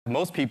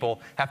Most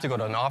people have to go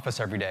to an office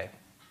every day.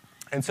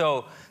 And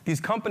so these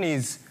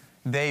companies,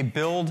 they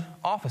build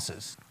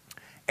offices,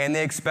 and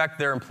they expect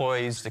their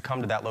employees to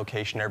come to that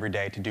location every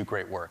day to do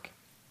great work.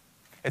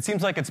 It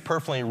seems like it's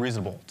perfectly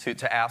reasonable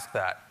to ask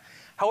that.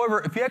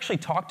 However, if you actually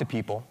talk to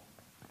people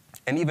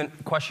and even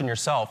question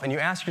yourself, and you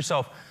ask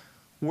yourself,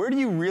 where do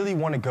you really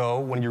want to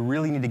go when you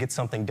really need to get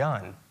something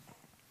done?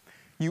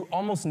 You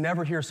almost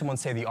never hear someone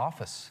say the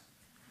office.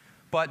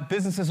 But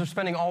businesses are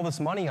spending all this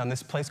money on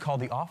this place called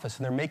the office,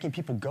 and they're making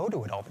people go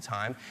to it all the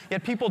time,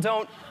 yet people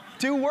don't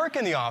do work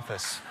in the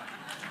office.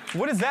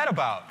 What is that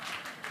about?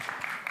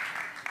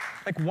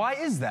 Like, why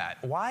is that?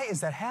 Why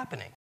is that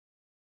happening?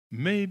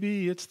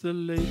 Maybe it's the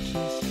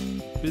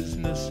latest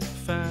business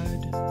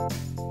fad,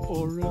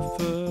 or a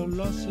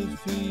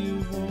philosophy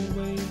you've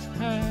always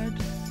had.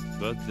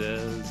 But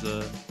there's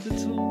a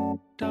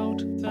little doubt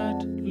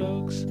that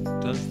lurks.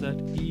 Does that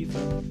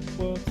even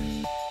work?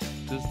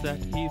 Does that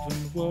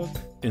even work?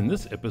 In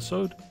this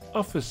episode,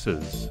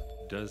 offices.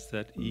 Does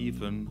that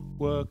even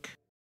work?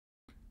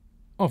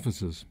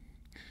 Offices.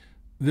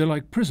 They're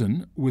like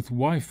prison with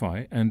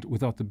Wi-Fi and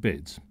without the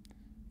beds.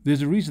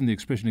 There's a reason the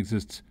expression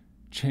exists,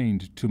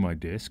 chained to my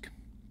desk.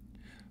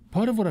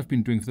 Part of what I've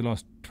been doing for the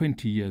last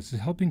 20 years is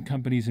helping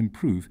companies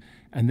improve,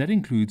 and that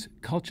includes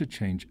culture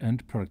change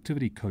and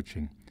productivity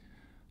coaching.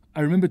 I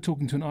remember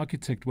talking to an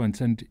architect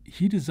once, and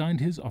he designed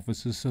his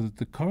offices so that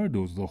the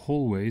corridors, the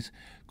hallways,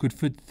 could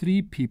fit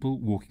 3 people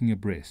walking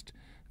abreast.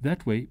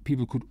 That way,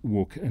 people could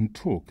walk and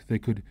talk. They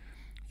could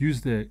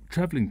use their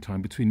traveling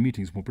time between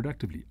meetings more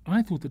productively.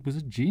 I thought that was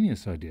a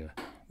genius idea.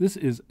 This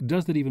is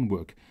Does That Even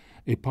Work?,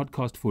 a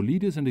podcast for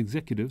leaders and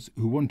executives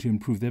who want to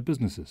improve their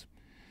businesses.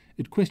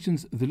 It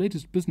questions the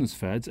latest business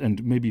fads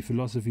and maybe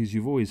philosophies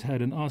you've always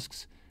had and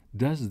asks,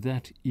 does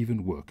that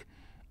even work?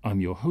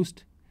 I'm your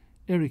host,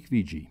 Eric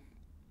VG.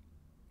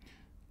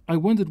 I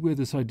wondered where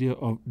this idea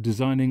of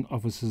designing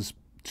offices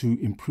to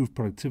improve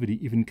productivity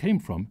even came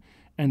from,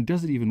 and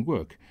does it even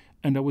work?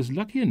 And I was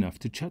lucky enough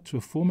to chat to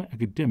a former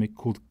academic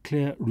called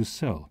Claire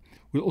Roussel.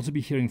 We'll also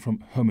be hearing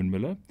from Herman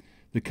Miller,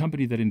 the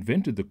company that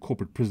invented the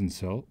corporate prison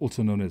cell,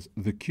 also known as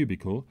the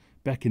cubicle,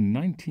 back in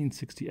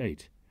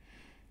 1968.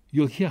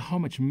 You'll hear how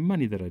much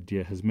money that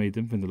idea has made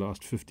them in the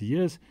last 50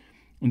 years,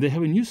 and they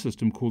have a new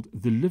system called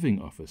the living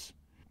office.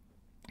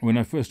 When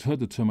I first heard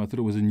the term, I thought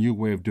it was a new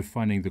way of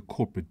defining the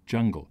corporate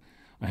jungle.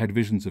 I had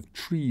visions of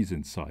trees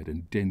inside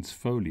and dense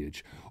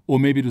foliage. Or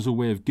maybe it was a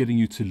way of getting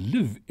you to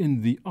live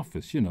in the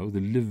office, the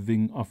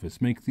living office.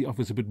 Make the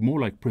office a bit more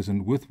like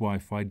prison with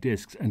Wi-Fi,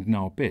 desks, and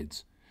now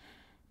beds.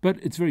 But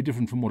it's very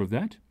different from all of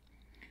that.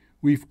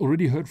 We've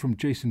already heard from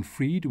Jason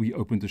Fried. We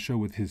opened the show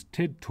with his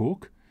TED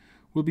Talk.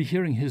 We'll be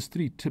hearing his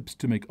 3 tips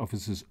to make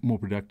offices more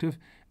productive.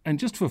 And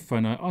just for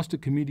fun, I asked a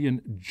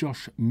comedian,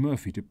 Josh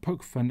Murphy, to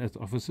poke fun at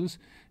offices.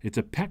 It's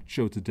a packed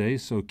show today,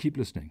 so keep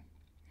listening.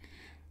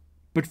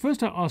 But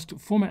first I asked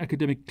former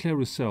academic Claire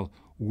Roussel,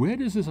 where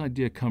does this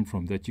idea come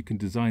from that you can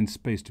design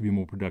space to be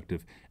more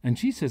productive? And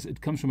she says it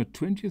comes from a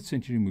 20th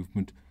century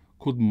movement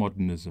called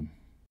modernism.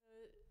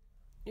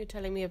 You're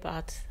telling me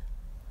about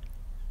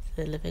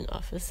the living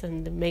office,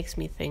 and it makes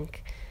me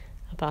think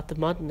about the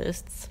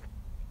modernists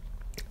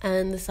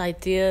and this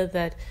idea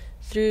that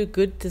through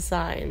good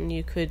design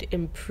you could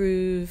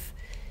improve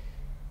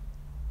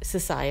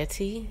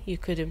society, you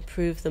could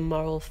improve the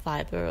moral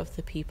fiber of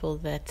the people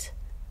that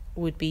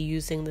would be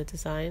using the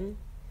design,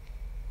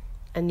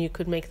 and you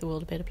could make the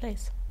world a better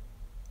place.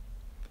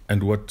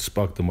 And what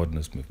sparked the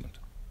modernist movement?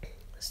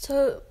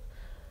 So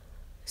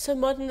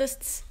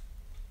modernists,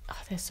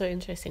 they're so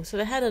interesting. So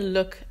they had a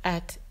look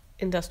at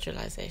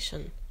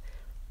industrialization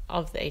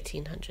of the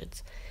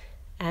 1800s,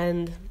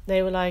 and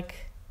they were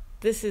like,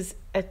 this is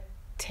a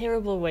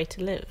terrible way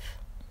to live,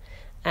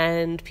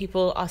 and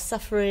people are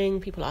suffering,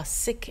 people are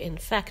sick in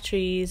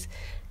factories,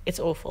 it's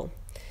awful.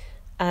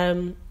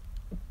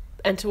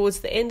 And towards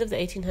the end of the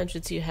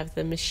 1800s, you have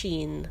the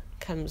machine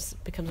becomes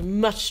a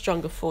much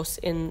stronger force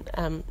in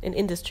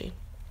industry.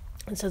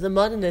 And so the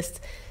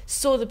modernists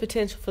saw the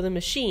potential for the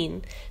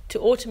machine to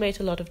automate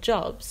a lot of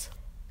jobs.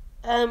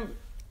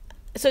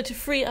 So to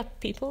free up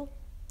people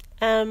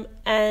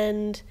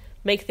and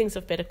make things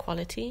of better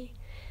quality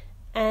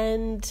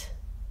and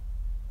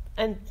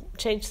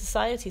change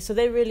society. So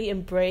they really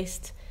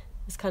embraced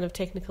this kind of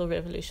technical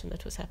revolution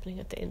that was happening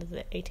at the end of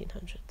the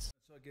 1800s.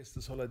 I guess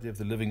this whole idea of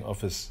the living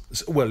office,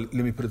 well, let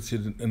me put it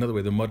another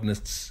way. The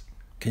modernists,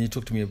 can you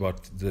talk to me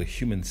about the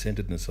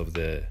human-centeredness of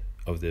their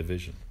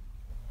vision?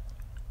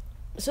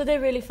 So they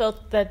really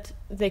felt that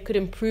they could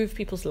improve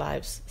people's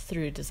lives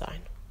through design.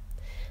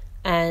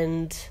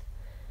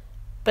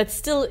 But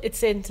still it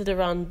centered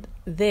around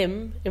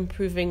them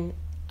improving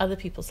other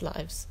people's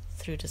lives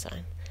through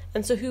design.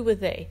 And so who were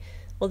they?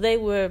 Well, they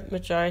were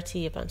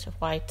majority a bunch of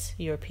white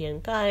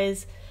European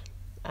guys,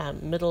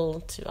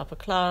 middle to upper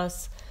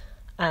class,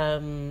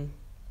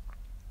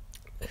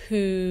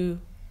 who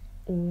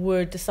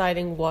were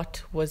deciding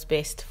what was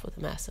best for the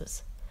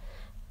masses,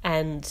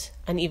 and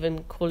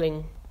even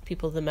calling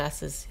people the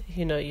masses.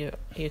 You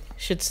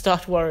should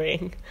start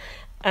worrying.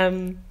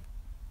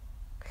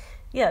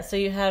 Yeah, so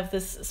you have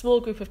this small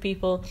group of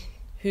people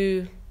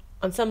who,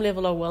 on some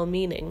level, are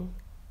well-meaning,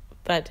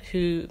 but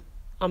who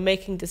are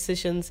making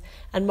decisions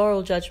and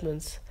moral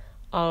judgments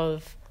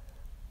of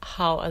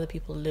how other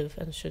people live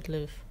and should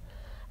live,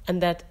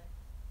 and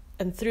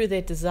through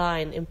their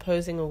design,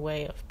 imposing a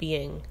way of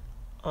being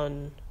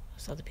on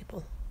those other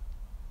people.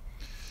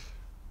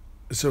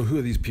 So who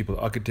are these people?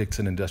 Architects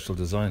and industrial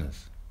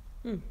designers?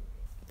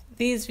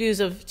 These views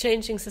of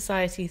changing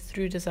society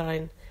through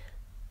design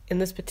in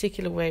this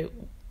particular way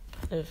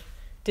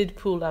did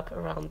pool up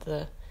around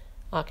the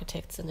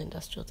architects and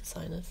industrial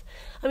designers.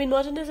 I mean,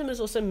 modernism is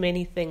also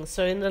many things.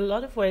 So in a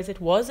lot of ways,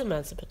 it was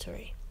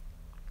emancipatory.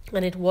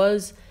 And it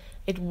was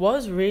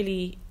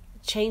really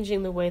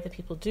changing the way that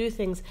people do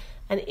things,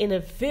 and in a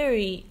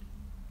very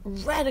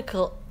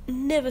radical,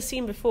 never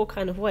seen before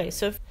kind of way.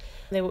 So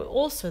they were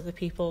also the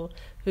people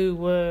who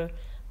were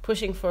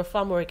pushing for a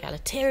far more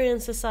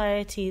egalitarian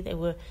society. They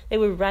were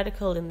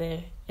radical in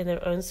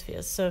their own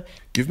spheres. So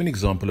give me an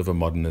example of a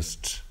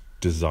modernist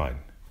design.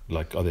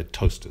 Like, are there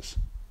toasters?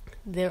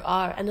 There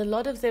are, and a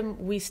lot of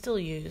them we still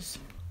use.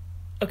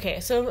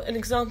 Okay, so an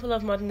example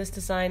of modernist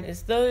design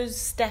is those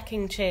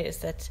stacking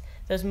chairs,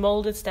 those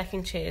molded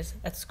stacking chairs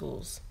at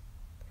schools.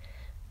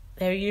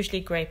 They're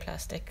usually grey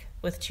plastic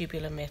with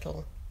tubular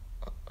metal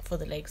for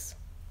the legs.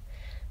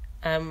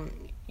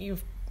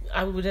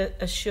 I would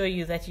assure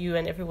you that you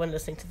and everyone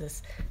listening to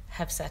this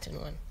have sat in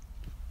one.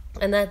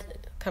 And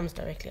that comes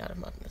directly out of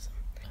modernism.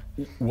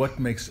 What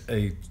makes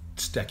a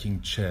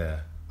stacking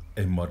chair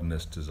a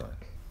modernist design?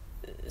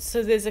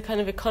 So there's a kind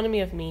of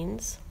economy of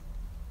means,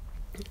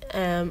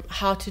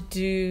 how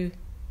to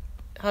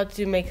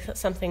make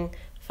something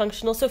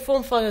functional. So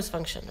form follows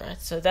function, right?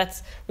 So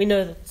we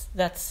know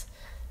that's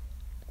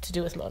to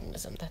do with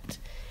modernism. That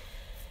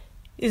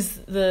is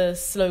the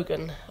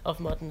slogan of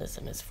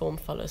modernism: is form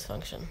follows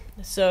function.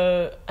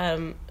 So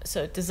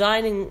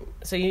designing.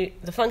 So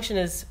the function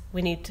is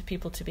we need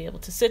people to be able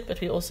to sit, but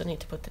we also need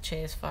to put the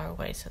chairs far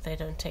away so they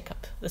don't take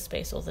up the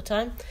space all the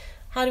time.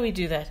 How do we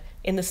do that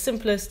in the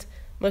simplest,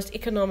 most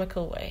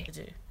economical way to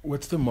do?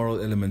 What's the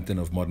moral element then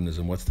of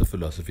modernism? What's the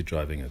philosophy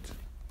driving it?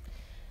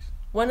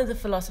 One of the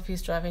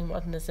philosophies driving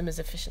modernism is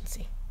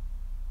efficiency.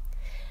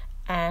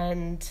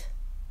 And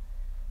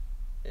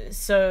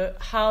so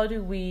how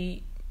do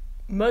we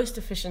most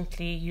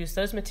efficiently use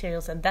those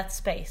materials and that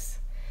space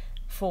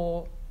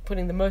for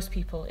putting the most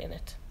people in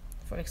it?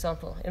 For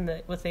example,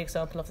 with the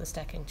example of the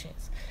stacking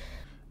chairs.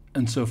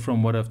 And so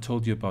from what I've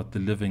told you about the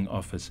living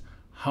office,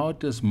 how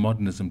does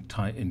modernism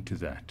tie into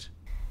that?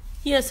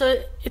 Yeah,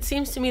 so it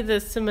seems to me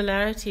the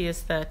similarity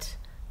is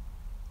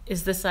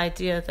this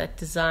idea that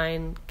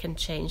design can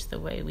change the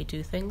way we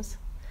do things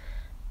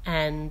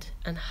and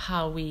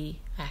how we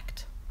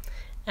act.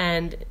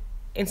 And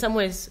in some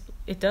ways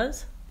it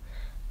does,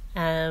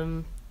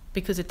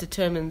 because it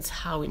determines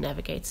how we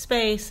navigate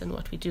space and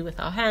what we do with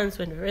our hands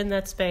when we're in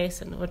that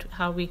space and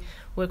how we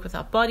work with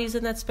our bodies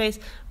in that space.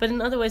 But in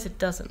other ways it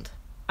doesn't.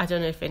 I don't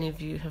know if any of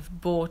you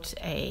have bought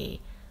a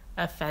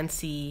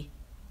fancy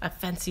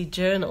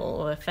journal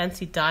or a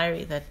fancy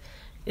diary that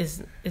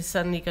is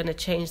suddenly going to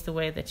change the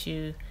way that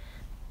you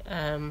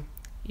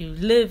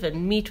live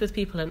and meet with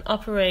people and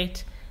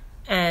operate,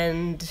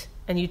 and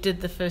you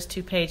did the first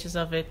 2 pages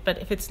of it. But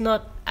if it's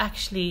not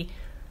actually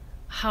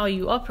how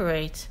you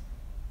operate,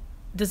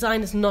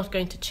 design is not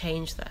going to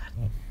change that.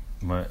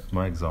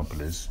 My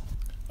example is,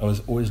 I was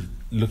always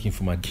looking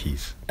for my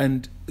keys,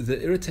 and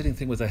the irritating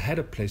thing was I had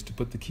a place to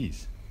put the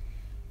keys.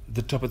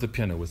 The top of the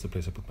piano was the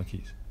place I put my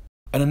keys.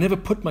 And I never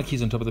put my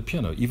keys on top of the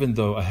piano, even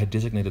though I had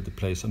designated the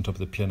place on top of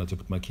the piano to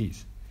put my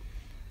keys.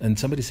 And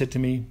somebody said to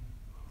me,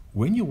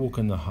 when you walk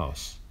in the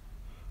house,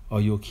 are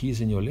your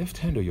keys in your left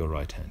hand or your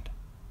right hand?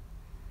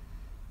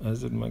 I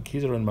said, my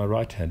keys are on my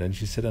right hand. And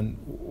she said, on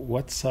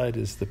what side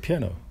is the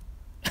piano?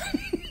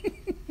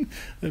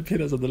 The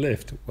piano's on the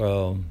left.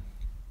 Well,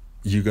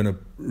 you're going to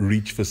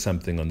reach for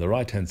something on the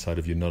right-hand side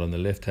of you, not on the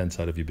left-hand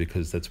side of you,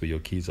 because that's where your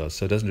keys are.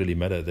 So it doesn't really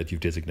matter that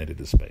you've designated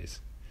a space.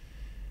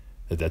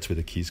 That's where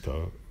the keys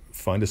go.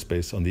 Find a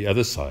space on the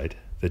other side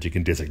that you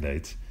can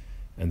designate,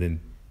 and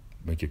then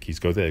make your keys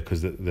go there,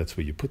 because that's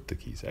where you put the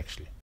keys,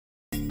 actually.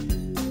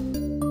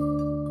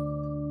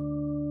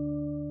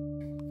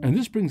 And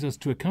this brings us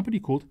to a company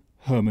called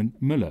Herman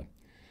Miller.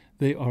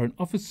 They are an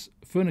office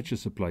furniture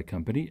supply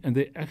company, and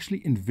they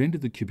actually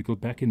invented the cubicle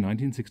back in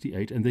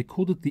 1968, and they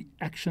called it the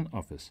Action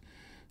Office.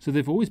 So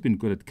they've always been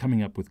good at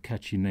coming up with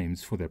catchy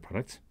names for their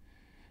products.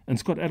 And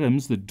Scott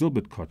Adams, the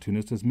Dilbert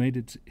cartoonist, has made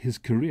it his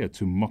career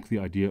to mock the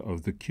idea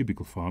of the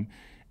cubicle farm.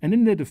 And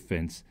in their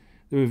defense,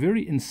 they were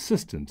very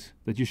insistent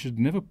that you should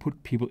never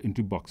put people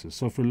into boxes.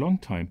 So for a long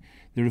time,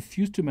 they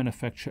refused to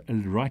manufacture a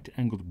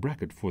right-angled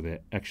bracket for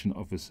their Action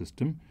Office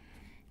system.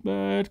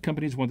 But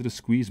companies wanted to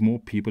squeeze more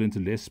people into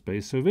less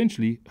space, so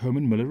eventually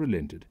Herman Miller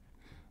relented.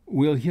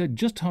 We'll hear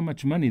just how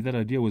much money that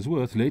idea was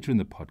worth later in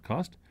the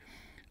podcast.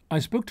 I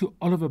spoke to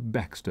Oliver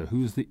Baxter,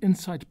 who is the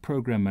Insight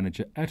Program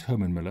Manager at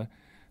Herman Miller.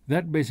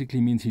 That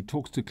basically means he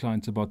talks to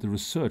clients about the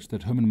research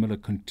that Herman Miller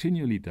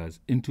continually does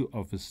into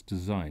office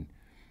design.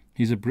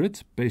 He's a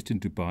Brit based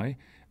in Dubai,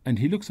 and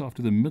he looks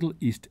after the Middle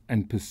East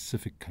and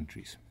Pacific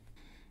countries.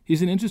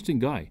 He's an interesting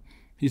guy.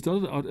 He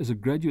started out as a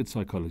graduate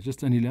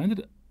psychologist, and he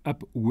landed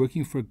up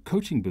working for a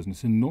coaching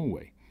business in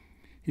Norway.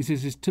 He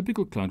says his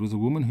typical client was a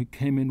woman who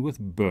came in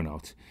with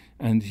burnout,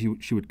 and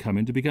she would come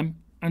in to become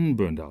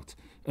unburned out.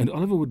 And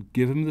Oliver would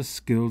give him the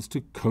skills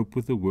to cope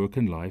with the work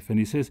and life, and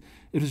he says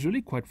it was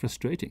really quite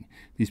frustrating.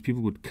 These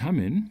people would come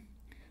in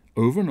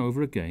over and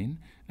over again,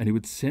 and he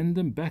would send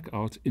them back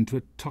out into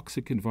a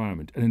toxic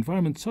environment, an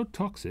environment so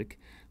toxic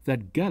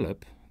that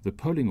Gallup, the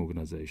polling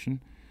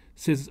organization,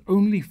 says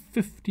only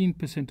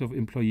 15% of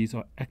employees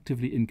are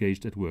actively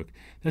engaged at work.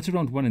 That's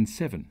around 1 in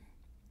 7.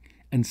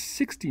 And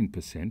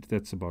 16%,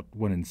 that's about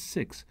 1 in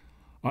 6,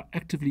 are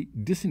actively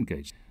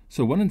disengaged.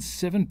 So 1 in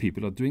 7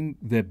 people are doing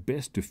their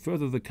best to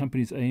further the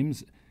company's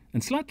aims,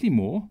 and slightly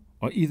more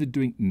are either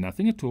doing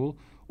nothing at all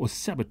or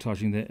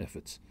sabotaging their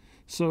efforts.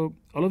 So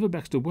Oliver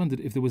Baxter wondered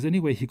if there was any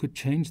way he could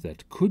change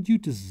that. Could you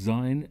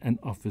design an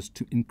office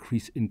to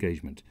increase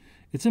engagement?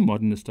 It's a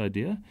modernist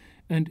idea,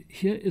 and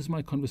here is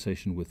my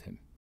conversation with him.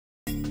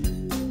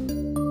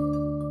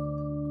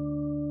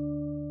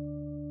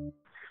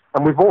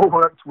 And we've all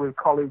worked with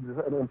colleagues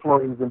and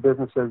employees in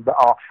businesses that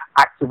are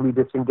actively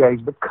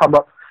disengaged, but come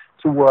up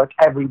to work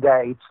every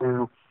day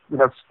to,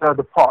 stir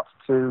the pot,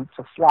 to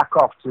slack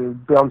off, to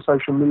be on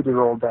social media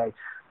all day,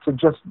 to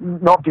just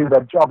not do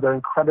their job. They're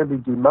incredibly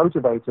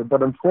demotivated.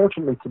 But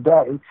unfortunately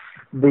today,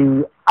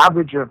 the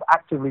average of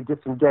actively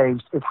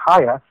disengaged is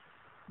higher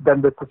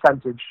than the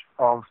percentage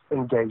of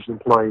engaged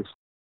employees.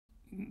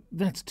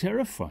 That's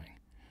terrifying.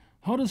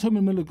 How does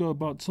Herman Miller go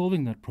about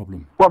solving that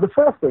problem? Well, the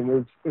first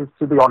thing is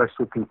to be honest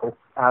with people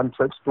and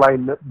to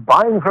explain that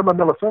buying Herman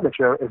Miller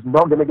furniture is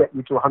not going to get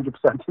you to 100%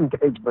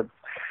 engagement.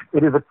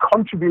 It is a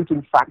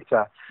contributing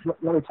factor.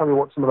 Let me tell you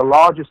what some of the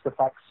largest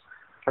effects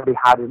can be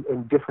had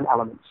in different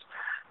elements.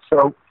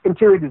 So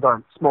interior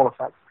design, small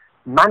effects.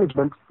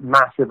 Management,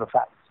 massive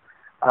effects.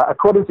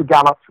 According to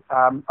Gallup,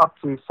 up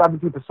to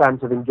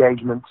 70% of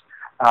engagement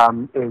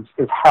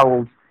is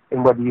held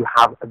in whether you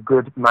have a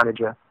good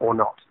manager or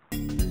not.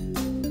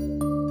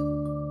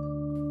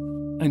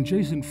 And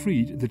Jason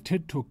Fried, the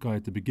TED Talk guy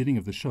at the beginning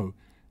of the show,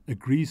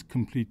 agrees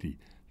completely.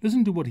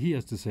 Listen to what he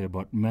has to say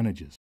about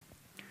managers.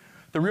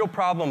 The real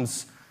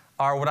problems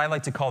are what I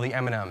like to call the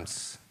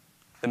M&Ms,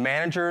 the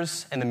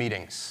managers and the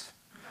meetings.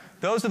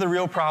 Those are the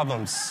real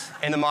problems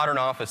in the modern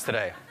office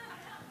today.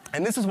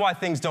 And this is why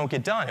things don't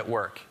get done at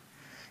work.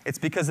 It's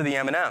because of the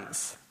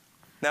M&Ms.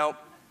 Now,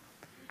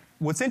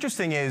 what's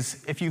interesting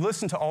is if you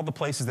listen to all the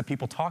places that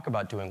people talk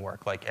about doing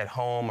work, like at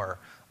home or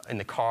in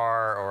the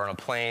car or on a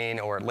plane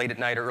or late at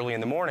night or early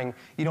in the morning,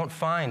 you don't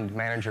find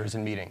managers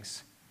in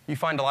meetings. You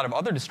find a lot of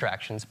other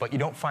distractions, but you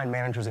don't find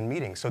managers in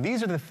meetings. So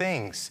these are the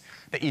things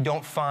that you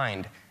don't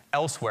find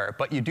elsewhere,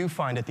 but you do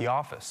find at the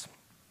office.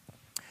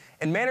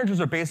 And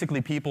managers are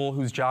basically people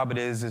whose job it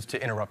is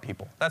to interrupt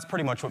people. That's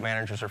pretty much what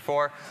managers are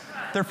for.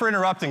 They're for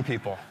interrupting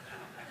people.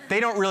 They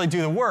don't really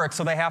do the work,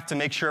 so they have to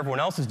make sure everyone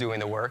else is doing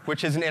the work,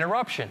 which is an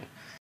interruption.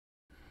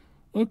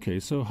 Okay,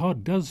 so how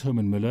does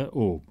Herman Miller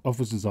or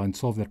office design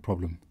solve that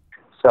problem?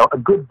 So a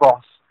good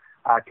boss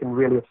can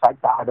really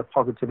affect that either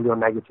positively or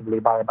negatively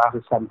by about a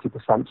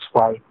 70%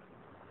 sway.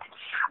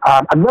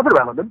 Another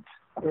element,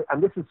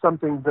 and this is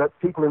something that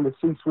people in the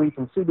C-suite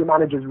and senior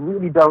managers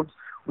really don't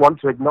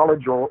want to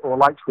acknowledge or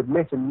like to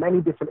admit in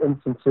many different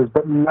instances,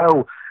 but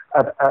know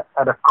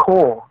at a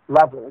core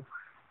level,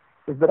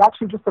 is that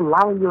actually just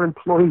allowing your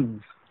employees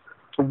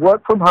to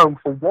work from home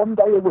for 1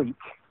 day a week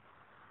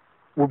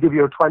will give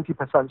you a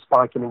 20%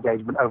 spike in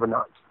engagement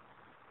overnight.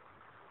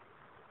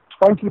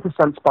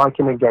 20% spike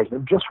in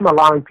engagement just from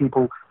allowing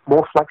people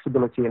more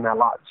flexibility in their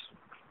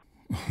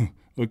lives.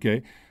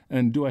 Okay,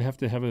 and do I have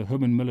to have a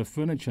Herman Miller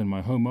furniture in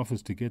my home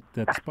office to get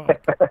that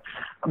spike?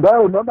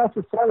 No, not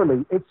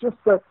necessarily. It's just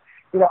that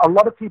a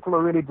lot of people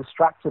are really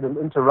distracted and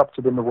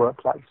interrupted in the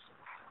workplace.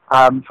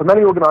 For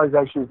many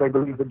organizations, they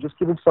believe that just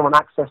giving someone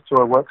access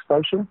to a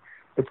workstation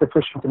is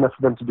sufficient enough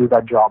for them to do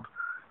their job.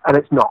 And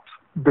it's not,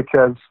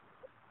 because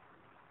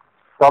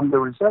from the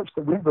research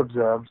that we've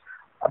observed,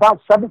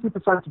 about 70%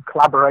 of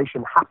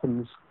collaboration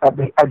happens at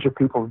the edge of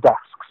people's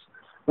desks,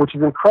 which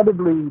is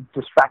incredibly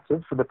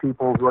distractive for the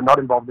people who are not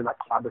involved in that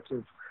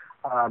collaborative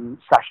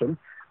session.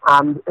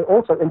 And it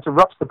also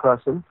interrupts the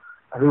person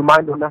who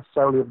might not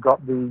necessarily have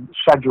got the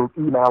scheduled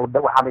email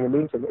that we're having a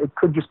meeting. It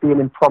could just be an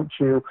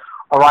impromptu,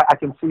 all right, I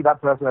can see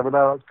that person over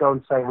there, let's go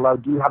and say hello.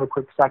 Do you have a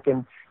quick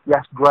second?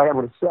 Yes, great, I'm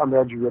going to sit on the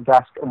edge of your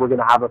desk and we're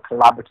going to have a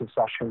collaborative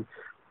session.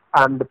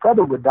 And the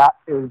problem with that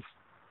is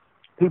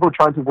people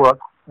trying to work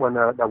when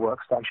they're at their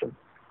workstation.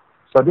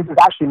 So this is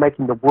actually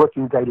making the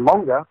working day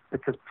longer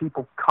because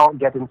people can't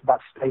get into that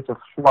state of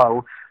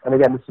flow. And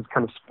again, this is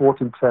kind of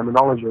sporty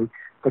terminology.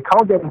 They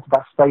can't get into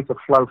that state of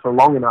flow for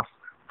long enough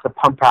to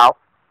pump out,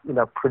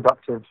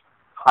 productive,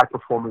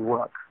 high-performing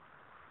work.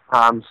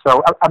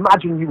 So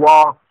imagine you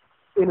are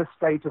in a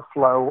state of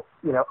flow,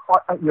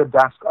 at your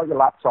desk, at your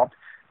laptop.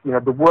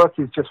 The work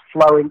is just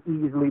flowing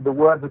easily. The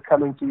words are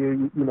coming to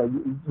you.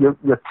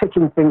 You're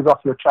ticking things off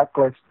your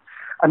checklist.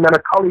 And then a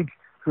colleague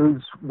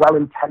who's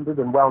well-intended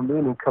and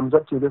well-meaning comes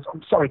up to you and goes,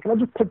 I'm sorry, can I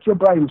just pick your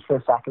brains for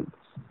a second?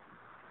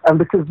 And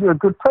because you're a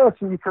good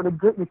person, you kind of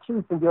grit your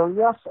teeth and go,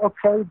 yes,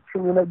 okay,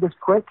 can you make this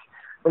quick?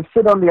 They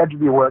sit on the edge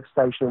of your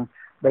workstation,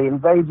 they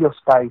invade your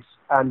space,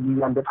 and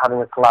you end up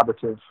having a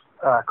collaborative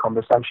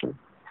conversation.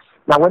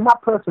 Now, when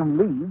that person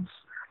leaves,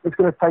 it's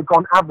going to take,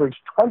 on average,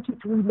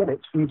 23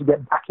 minutes for you to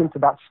get back into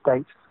that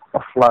state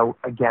of flow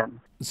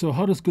again. So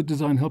how does good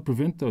design help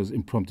prevent those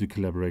impromptu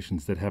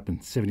collaborations that happen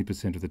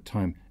 70% of the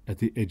time at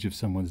the edge of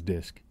someone's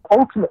desk?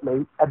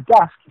 Ultimately, a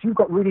desk, if you've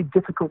got really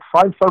difficult,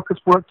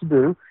 fine-focused work to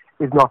do,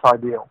 is not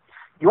ideal.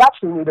 You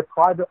actually need a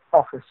private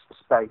office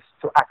space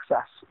to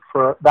access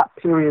for that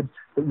period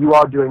that you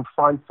are doing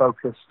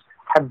fine-focused,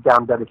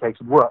 head-down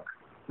dedicated work.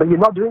 But you're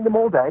not doing them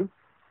all day.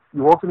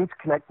 You also need to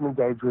connect and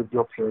engage with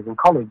your peers and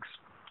colleagues.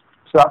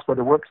 So that's where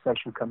the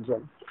workstation comes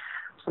in.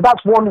 So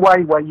that's one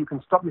way where you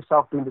can stop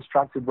yourself being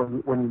distracted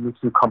when you need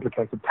to do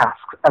complicated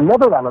tasks.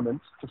 Another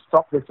element to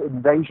stop this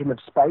invasion of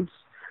space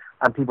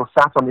and people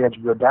sat on the edge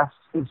of your desk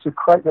is to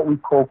create what we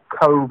call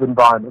cove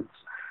environments,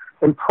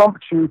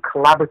 impromptu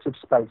collaborative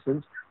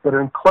spaces that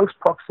are in close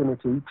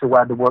proximity to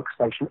where the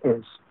workstation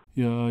is.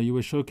 Yeah, you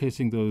were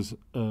showcasing those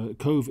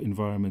cove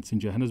environments in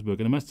Johannesburg,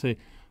 and I must say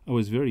I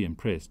was very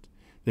impressed.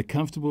 They're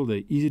comfortable,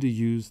 they're easy to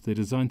use, they're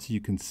designed so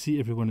you can see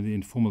everyone in the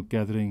informal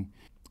gathering.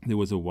 There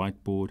was a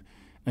whiteboard,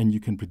 and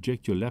you can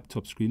project your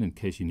laptop screen in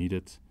case you need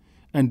it.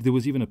 And there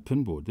was even a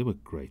pinboard. They were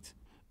great.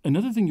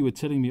 Another thing you were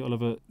telling me,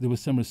 Oliver, there was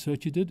some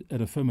research you did at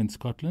a firm in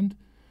Scotland.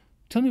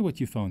 Tell me what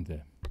you found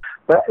there.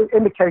 But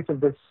in the case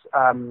of this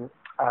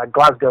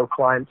Glasgow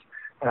client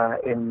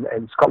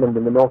in Scotland,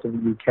 in the north of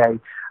the UK,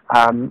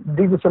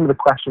 these are some of the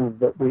questions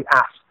that we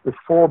asked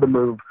before the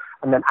move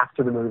and then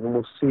after the move, and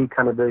we'll see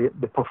kind of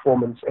the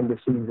performance in the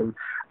season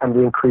and the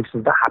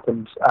increases that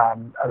happened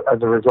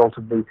as a result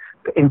of the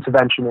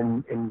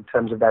intervention in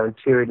terms of their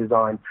interior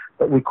design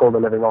that we call the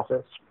living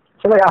office.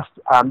 So they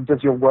asked,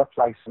 does your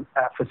workplace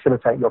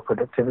facilitate your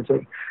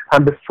productivity?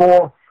 And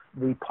before,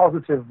 the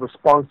positive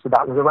response to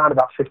that was around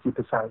about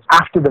 50%.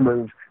 After the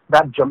move,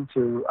 that jumped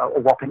to a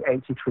whopping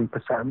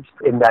 83%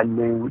 in their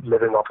new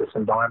living office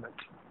environment.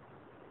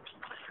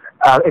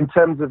 In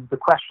terms of the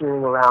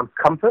questioning around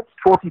comfort,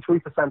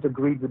 43%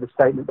 agreed with the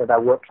statement that their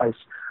workplace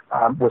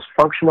was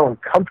functional and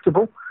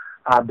comfortable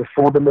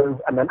before the move,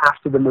 and then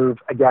after the move,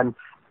 again,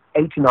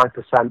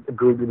 89%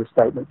 agreed with the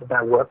statement that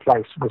their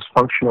workplace was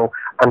functional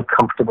and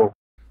comfortable.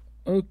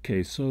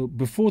 Okay, so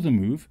before the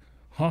move,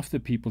 half the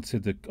people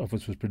said the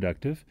office was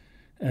productive,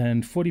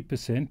 and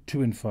 40%,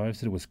 2 in 5,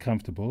 said it was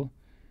comfortable.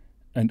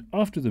 And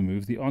after the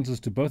move, the answers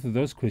to both of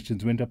those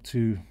questions went up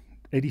to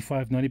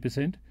 85,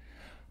 90%.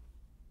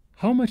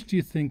 How much do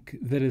you think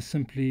that is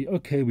simply,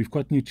 okay, we've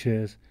got new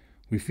chairs,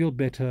 we feel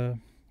better,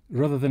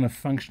 rather than a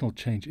functional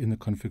change in the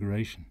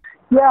configuration?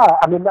 Yeah,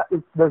 I mean,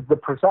 there's the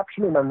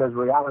perception and then there's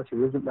reality,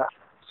 isn't there?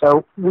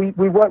 So we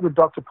worked with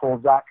Dr. Paul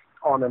Zak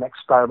on an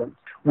experiment.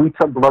 We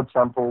took blood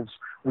samples,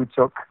 we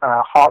took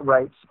heart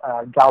rates,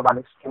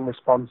 galvanic skin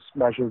response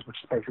measures, which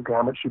is basically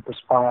how much you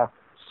perspire,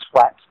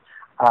 sweat,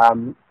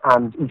 and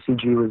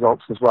ECG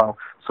results as well.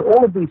 So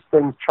all of these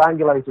things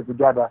triangulated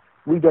together,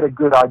 we get a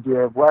good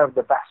idea of where are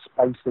the best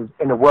spaces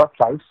in a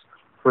workplace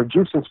for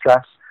reducing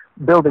stress,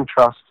 building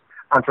trust,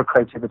 and for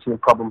creativity and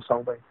problem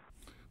solving.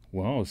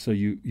 Wow, so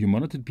you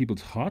monitored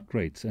people's heart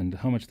rates and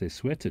how much they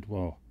sweated.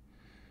 Wow.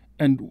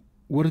 And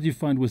what did you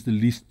find was the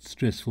least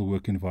stressful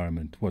work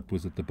environment? What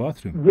was it, the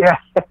bathroom? Yeah,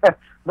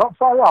 not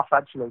far off,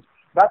 actually.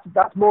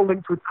 That's more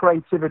linked with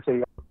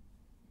creativity.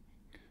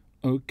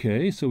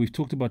 Okay, so we've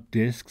talked about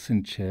desks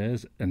and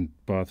chairs and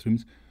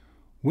bathrooms.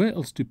 Where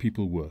else do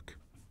people work?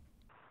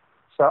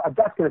 So a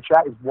desk and a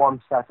chair is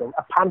one setting.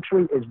 A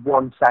pantry is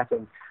one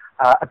setting.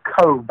 A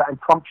cove, that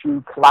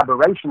impromptu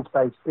collaboration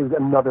space, is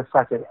another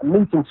setting. A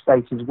meeting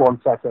space is one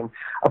setting.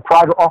 A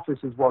private office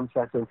is one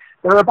setting.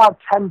 There are about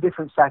 10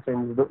 different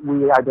settings that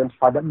we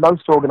identify that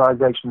most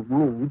organizations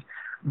need,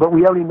 but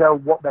we only know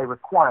what they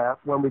require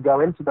when we go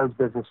into those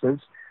businesses,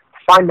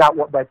 find out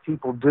what their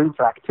people do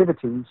for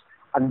activities,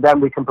 and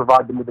then we can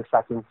provide them with the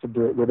settings to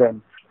do it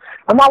within.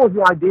 And that was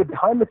the idea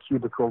behind the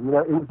cubicle. You know,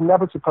 it was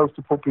never supposed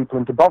to put people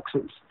into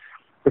boxes,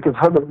 because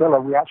Herman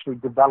Miller, we actually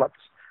developed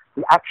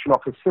the action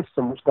office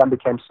system, which then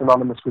became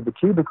synonymous with the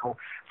cubicle.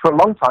 For a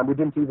long time, we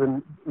didn't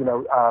even,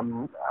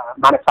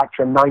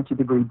 manufacture a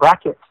 90-degree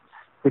bracket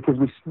because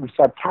we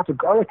said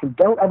categorically,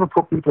 don't ever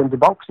put people into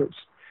boxes.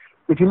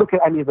 If you look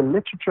at any of the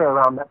literature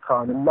around that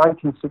time, in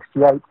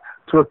 1968,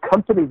 to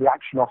accompany the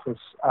action office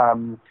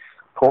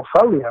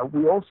portfolio,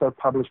 we also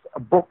published a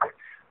book,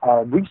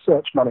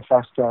 research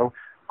manifesto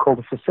called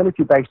A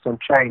Facility Based on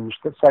Change,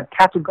 that said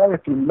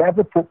categorically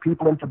never put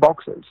people into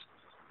boxes.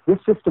 This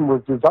system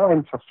was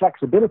designed for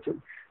flexibility.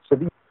 So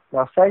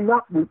now saying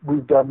that,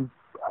 we've done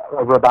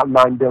over about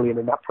 $9 billion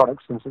in that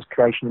product since its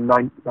creation in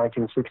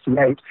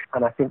 1968,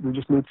 and I think we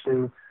just need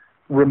to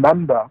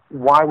remember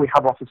why we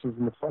have offices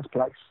in the first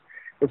place.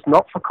 It's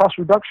not for cost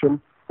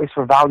reduction, it's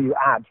for value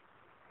add.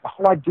 The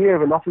whole idea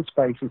of an office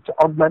space is to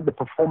augment the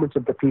performance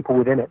of the people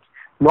within it,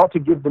 not to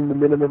give them the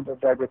minimum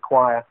that they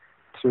require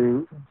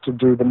to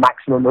do the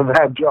maximum of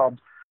their job.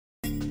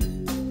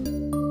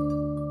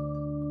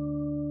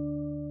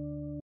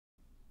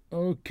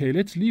 Okay,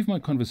 let's leave my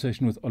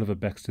conversation with Oliver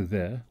Baxter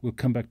there. We'll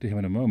come back to him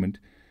in a moment.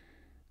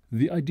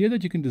 The idea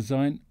that you can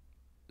design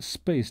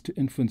space to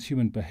influence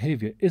human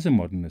behavior is a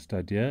modernist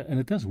idea, and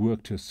it does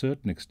work to a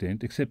certain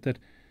extent, except that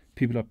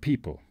people are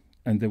people,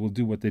 and they will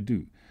do what they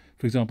do.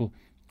 For example,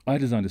 I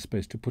designed a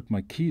space to put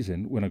my keys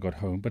in when I got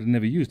home, but I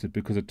never used it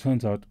because it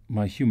turns out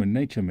my human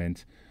nature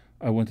meant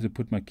I wanted to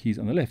put my keys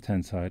on the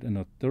left-hand side and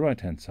not the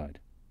right-hand side.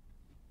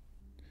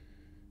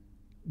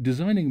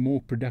 Designing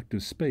more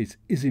productive space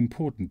is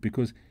important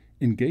because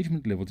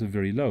engagement levels are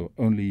very low,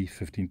 only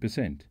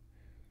 15%.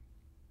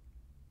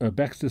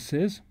 Baxter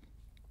says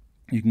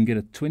you can get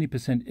a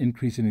 20%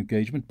 increase in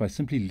engagement by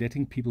simply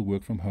letting people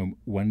work from home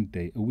 1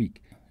 day a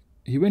week.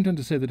 He went on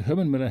to say that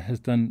Herman Miller has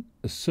done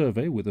a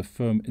survey with a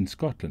firm in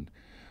Scotland,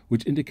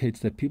 which indicates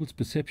that people's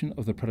perception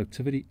of the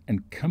productivity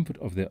and comfort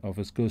of their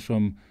office goes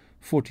from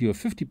 40 or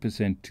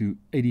 50% to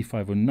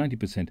 85 or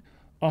 90%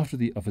 after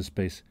the office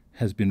space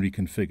has been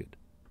reconfigured.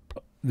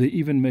 They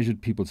even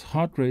measured people's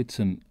heart rates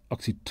and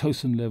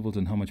oxytocin levels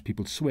and how much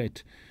people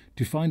sweat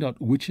to find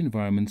out which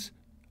environments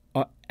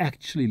are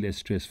actually less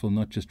stressful,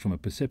 not just from a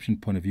perception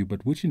point of view,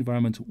 but which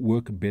environments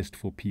work best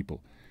for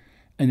people.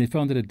 And they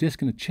found that a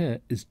desk and a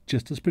chair is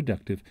just as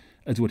productive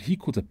as what he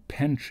calls a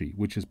pantry,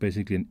 which is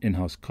basically an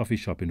in-house coffee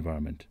shop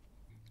environment.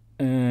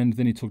 And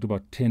then he talked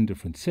about 10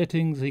 different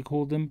settings, he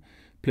called them,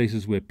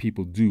 places where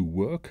people do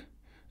work.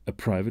 A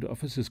private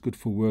office is good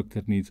for work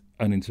that needs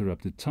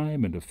uninterrupted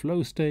time and a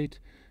flow state.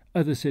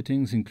 Other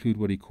settings include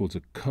what he calls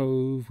a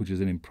cove, which is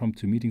an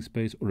impromptu meeting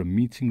space, or a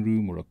meeting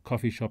room or a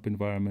coffee shop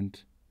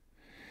environment.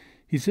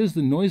 He says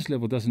the noise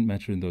level doesn't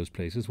matter in those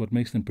places. What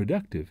makes them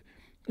productive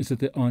is that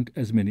there aren't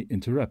as many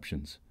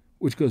interruptions,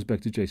 which goes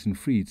back to Jason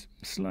Fried's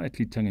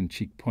slightly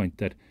tongue-in-cheek point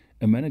that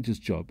a manager's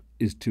job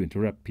is to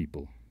interrupt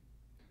people.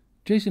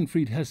 Jason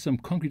Fried has some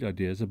concrete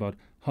ideas about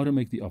how to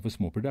make the office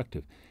more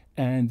productive,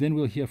 and then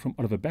we'll hear from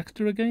Oliver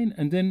Baxter again,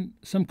 and then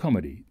some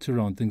comedy to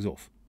round things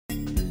off.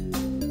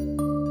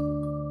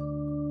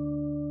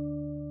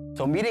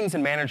 So meetings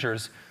and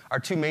managers are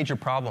two major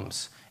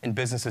problems in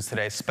businesses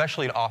today,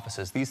 especially in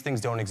offices. These things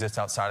don't exist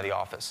outside of the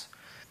office.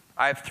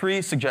 I have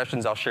 3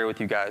 suggestions I'll share with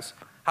you guys.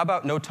 How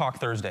about no talk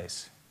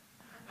Thursdays?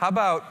 How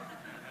about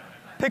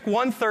pick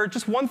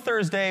just one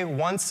Thursday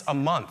once a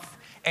month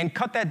and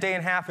cut that day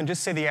in half and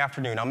just say the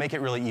afternoon. I'll make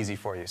it really easy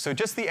for you. So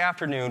just the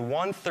afternoon,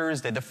 one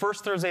Thursday, the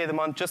first Thursday of the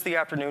month, just the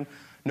afternoon,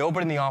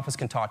 nobody in the office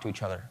can talk to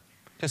each other.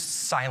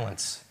 Just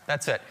silence.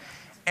 That's it.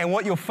 And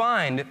what you'll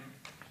find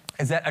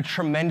is that a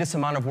tremendous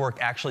amount of work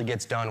actually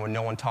gets done when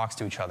no one talks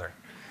to each other.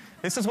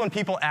 This is when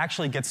people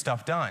actually get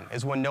stuff done,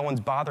 is when no one's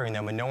bothering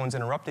them and no one's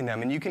interrupting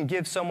them. And you can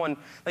give someone,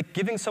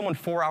 giving someone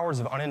 4 hours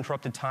of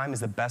uninterrupted time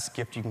is the best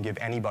gift you can give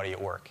anybody at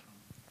work.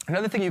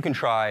 Another thing you can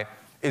try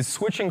is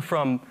switching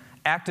from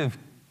active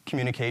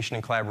communication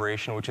and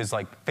collaboration, which is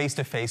like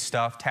face-to-face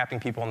stuff, tapping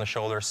people on the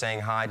shoulder,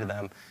 saying hi to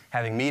them,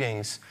 having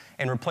meetings,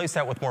 and replace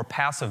that with more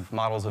passive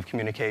models of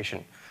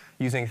communication,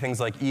 using things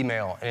like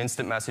email and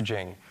instant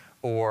messaging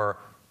or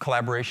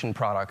collaboration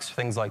products,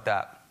 things like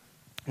that.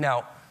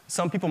 Now,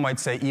 some people might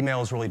say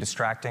email is really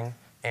distracting,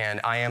 and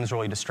IM is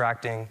really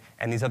distracting,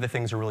 and these other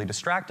things are really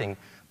distracting,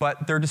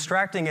 but they're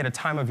distracting at a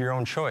time of your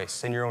own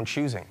choice and your own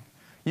choosing.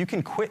 You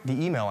can quit the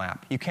email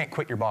app. You can't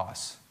quit your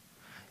boss.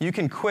 You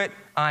can quit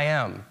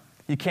IM.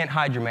 You can't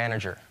hide your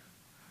manager,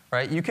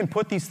 right? You can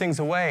put these things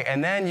away,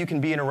 and then you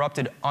can be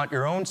interrupted on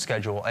your own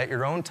schedule, at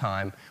your own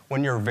time,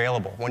 when you're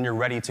available, when you're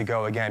ready to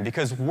go again,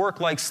 because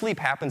work, like sleep,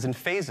 happens in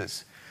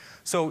phases.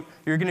 So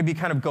you're going to be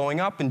kind of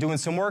going up and doing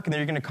some work, and then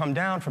you're going to come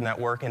down from that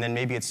work, and then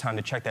maybe it's time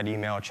to check that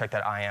email, check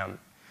that IM.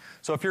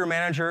 So if you're a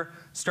manager,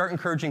 start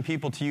encouraging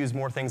people to use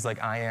more things like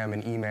IM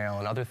and email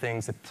and other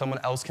things that someone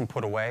else can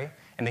put away,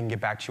 and they can get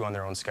back to you on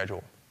their own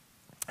schedule.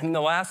 And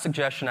the last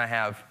suggestion I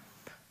have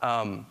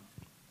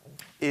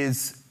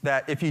is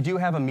that if you do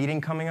have a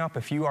meeting coming up,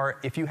 if you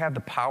have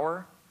the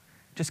power,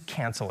 just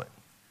cancel it.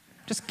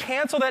 Just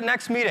cancel that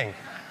next meeting.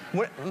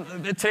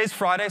 Today's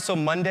Friday, so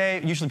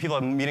Monday, usually people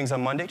have meetings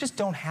on Monday, just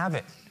don't have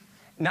it.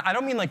 Now, I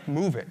don't mean like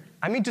move it.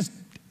 I mean just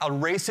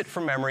erase it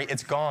from memory,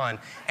 it's gone,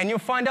 and you'll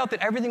find out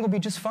that everything will be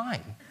just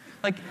fine.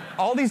 Like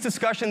all these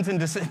discussions and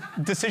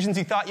decisions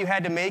you thought you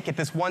had to make at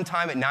this one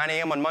time at 9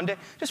 a.m. on Monday,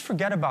 just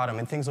forget about them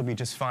and things will be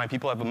just fine.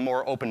 People have a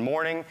more open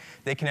morning,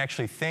 they can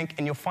actually think,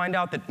 and you'll find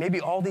out that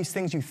maybe all these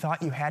things you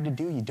thought you had to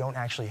do, you don't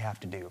actually have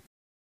to do.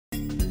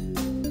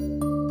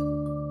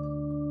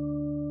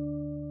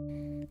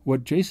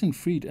 What Jason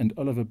Fried and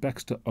Oliver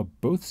Baxter are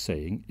both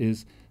saying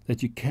is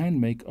that you can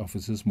make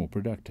offices more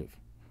productive.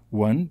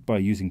 One by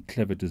using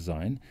clever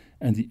design,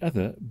 and the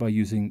other by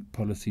using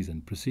policies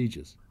and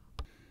procedures.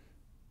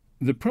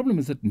 The problem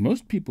is that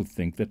most people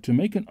think that to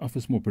make an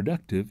office more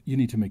productive, you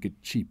need to make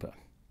it cheaper.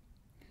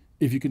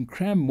 If you can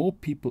cram more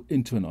people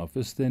into an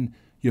office, then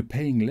you're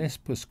paying less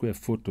per square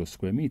foot or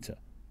square meter.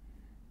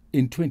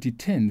 In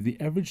 2010, the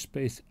average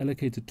space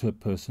allocated to a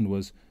person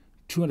was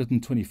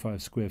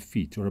 225 square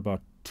feet, or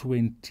about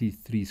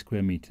 23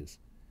 square meters.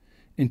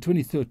 In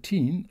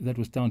 2013, that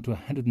was down to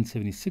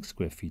 176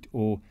 square feet,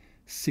 or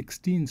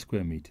 16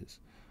 square meters.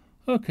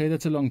 Okay,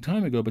 that's a long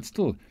time ago, but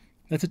still,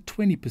 that's a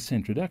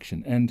 20%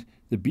 reduction. And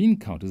the bean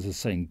counters are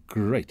saying,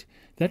 great,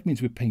 that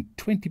means we're paying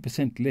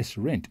 20% less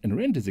rent, and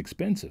rent is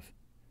expensive.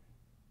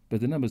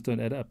 But the numbers don't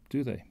add up,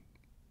 do they?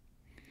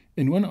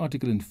 In one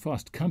article in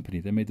Fast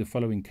Company, they made the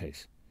following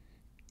case.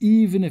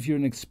 Even if you're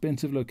in an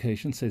expensive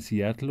location, say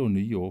Seattle or New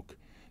York,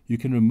 you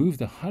can remove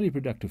the highly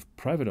productive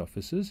private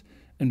offices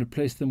and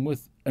replace them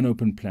with an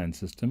open plan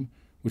system,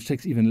 which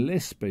takes even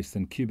less space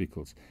than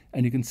cubicles,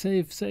 and you can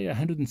save, say,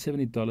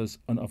 $170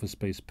 on office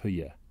space per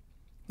year.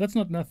 That's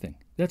not nothing.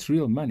 That's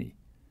real money.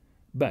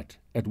 But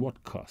at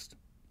what cost?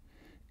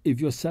 If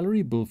your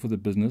salary bill for the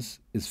business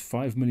is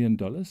 $5 million,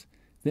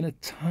 then a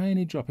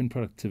tiny drop in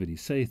productivity,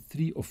 say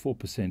 3 or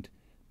 4%,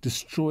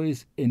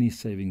 destroys any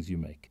savings you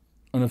make.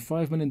 On a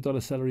 $5 million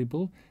salary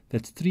bill,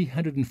 that's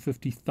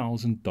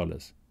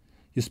 $350,000.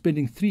 You're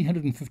spending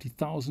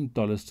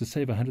 $350,000 to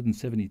save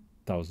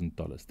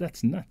 $170,000.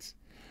 That's nuts.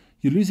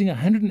 You're losing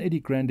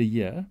 $180,000 a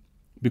year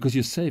because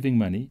you're saving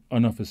money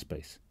on office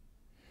space.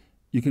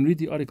 You can read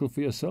the article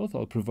for yourself.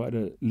 I'll provide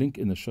a link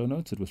in the show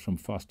notes. It was from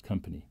Fast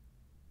Company.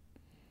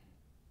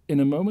 In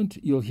a moment,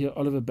 you'll hear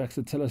Oliver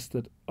Baxter tell us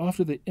that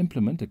after they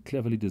implement a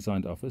cleverly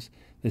designed office,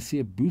 they see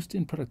a boost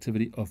in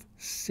productivity of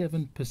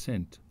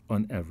 7%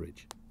 on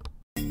average.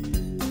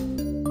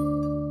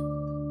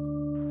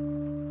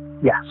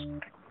 Yes.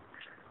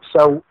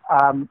 So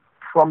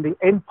from the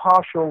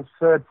impartial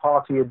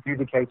third-party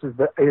adjudicators,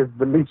 that is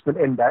the Leesman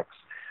Index,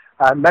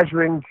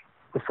 measuring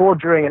before,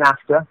 during, and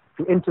after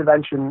the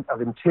intervention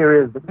of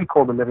interiors that we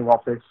call the living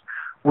office,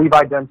 we've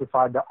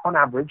identified that on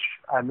average,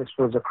 and this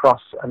was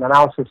across an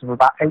analysis of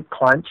about 8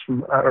 clients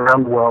from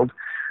around the world,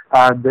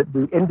 that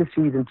the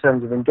indices in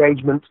terms of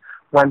engagement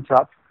went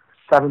up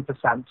 7%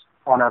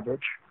 on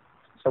average.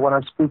 So when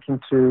I'm speaking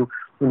to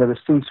the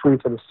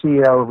C-suite or the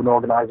CEO of an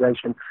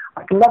organization,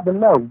 I can let them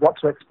know what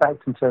to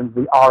expect in terms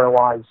of the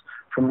ROIs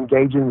from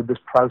engaging with this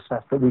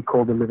process that we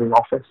call the living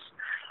office.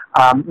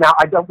 Now,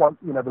 I don't want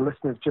the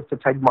listeners just to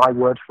take my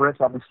word for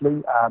it.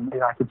 Obviously,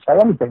 I could say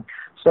anything.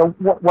 So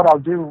what I'll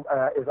do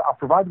is I'll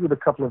provide you with a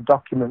couple of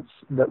documents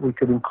that we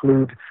could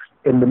include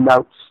in the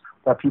notes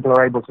where people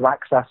are able to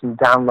access and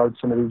download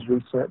some of these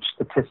research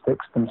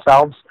statistics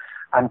themselves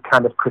and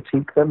kind of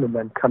critique them and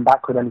then come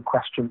back with any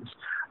questions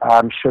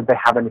should they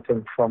have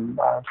anything from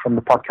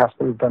the podcast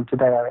that we've done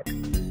today, Eric.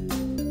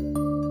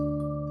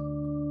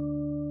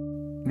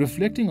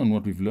 Reflecting on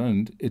what we've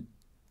learned, it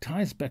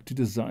ties back to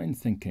design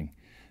thinking.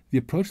 The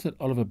approach that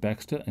Oliver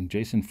Baxter and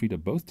Jason Fried are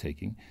both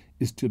taking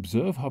is to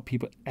observe how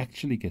people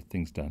actually get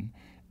things done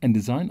and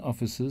design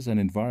offices and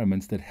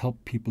environments that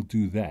help people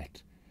do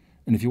that.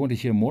 And if you want to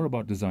hear more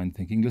about design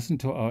thinking, listen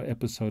to our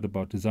episode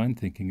about design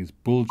thinking is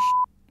bullshit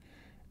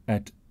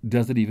at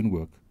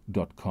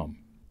doesithatevenwork.com.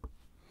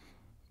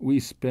 We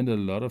spend a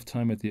lot of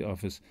time at the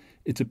office.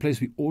 It's a place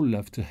we all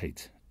love to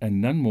hate,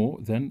 and none more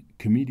than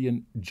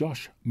comedian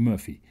Josh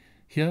Murphy.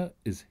 Here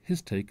is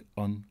his take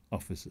on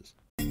offices.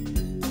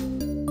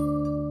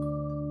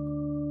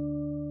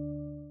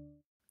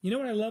 You know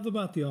what I love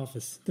about the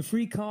office? The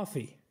free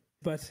coffee.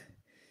 But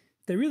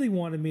they really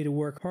wanted me to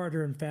work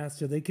harder and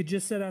faster. They could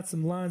just set out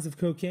some lines of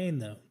cocaine,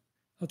 though.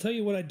 I'll tell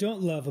you what I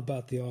don't love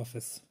about the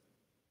office.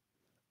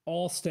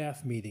 All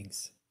staff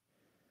meetings.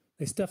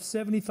 They stuff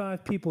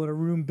 75 people in a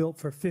room built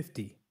for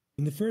 50.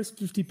 And the first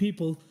 50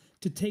 people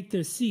to take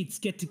their seats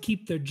get to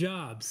keep their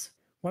jobs.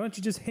 Why don't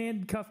you just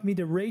handcuff me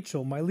to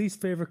Rachel, my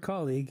least favorite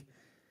colleague,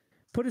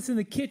 put us in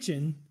the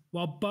kitchen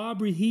while Bob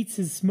reheats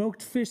his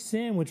smoked fish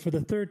sandwich for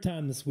the 3rd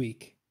time this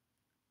week?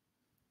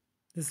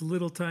 This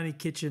little tiny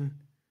kitchen,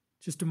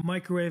 just a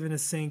microwave and a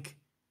sink.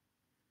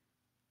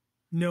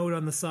 Note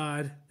on the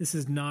side, this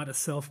is not a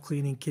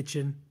self-cleaning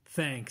kitchen.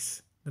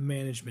 Thanks, the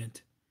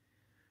management.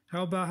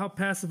 How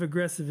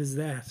passive-aggressive is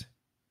that?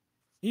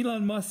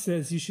 Elon Musk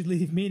says you should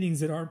leave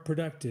meetings that aren't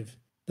productive.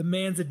 The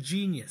man's a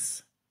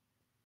genius.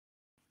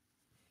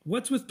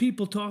 What's with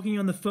people talking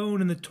on the phone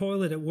in the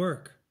toilet at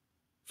work?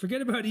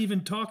 Forget about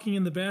even talking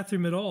in the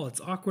bathroom at all. It's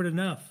awkward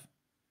enough.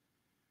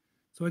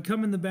 So I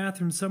come in the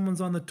bathroom, someone's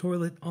on the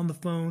toilet, on the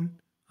phone.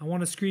 I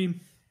want to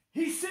scream,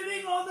 "He's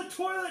sitting on the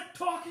toilet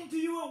talking to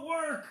you at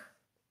work!"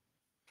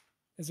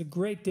 There's a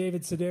great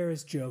David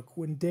Sedaris joke.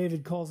 When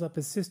David calls up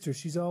his sister,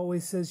 she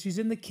always says she's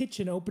in the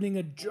kitchen opening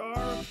a jar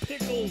of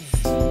pickles.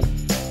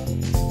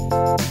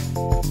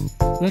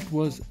 That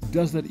was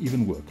Does That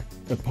Even Work?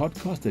 A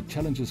podcast that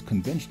challenges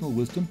conventional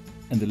wisdom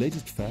and the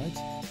latest fads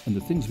and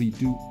the things we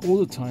do all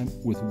the time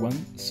with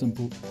one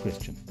simple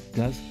question.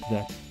 Does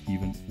that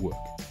even work?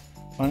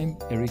 I'm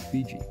Eric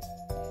BG.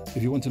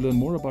 If you want to learn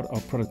more about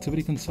our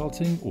productivity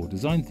consulting or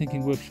design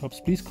thinking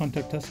workshops, please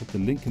contact us at the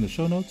link in the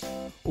show notes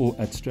or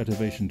at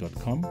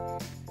stratovation.com.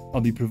 I'll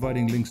be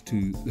providing links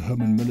to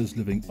Herman Miller's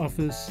Living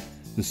Office,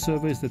 the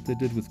surveys that they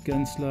did with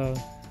Gensler,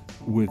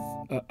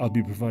 I'll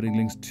be providing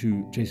links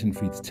to Jason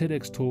Fried's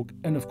TEDx talk,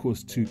 and of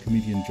course to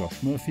comedian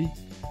Josh Murphy.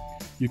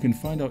 You can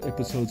find our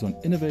episodes on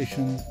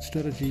innovation,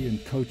 strategy,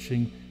 and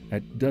coaching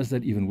at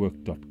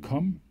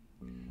doesthatevenwork.com.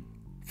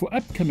 For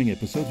upcoming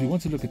episodes, we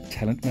want to look at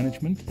talent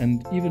management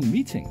and even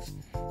meetings.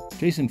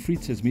 Jason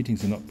Fried says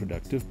meetings are not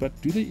productive, but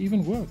do they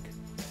even work?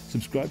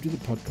 Subscribe to the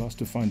podcast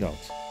to find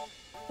out.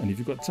 And if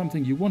you've got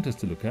something you want us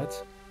to look at,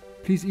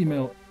 please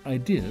email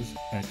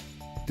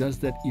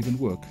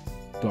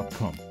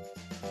ideas@doesthatevenwork.com.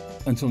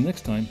 Until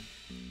next time,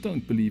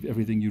 don't believe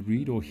everything you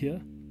read or hear.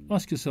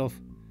 Ask yourself,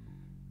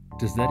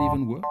 does that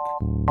even work?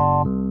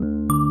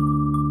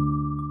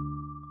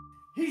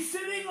 He's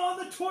sitting on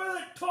the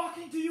toilet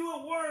talking to you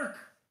at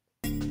work.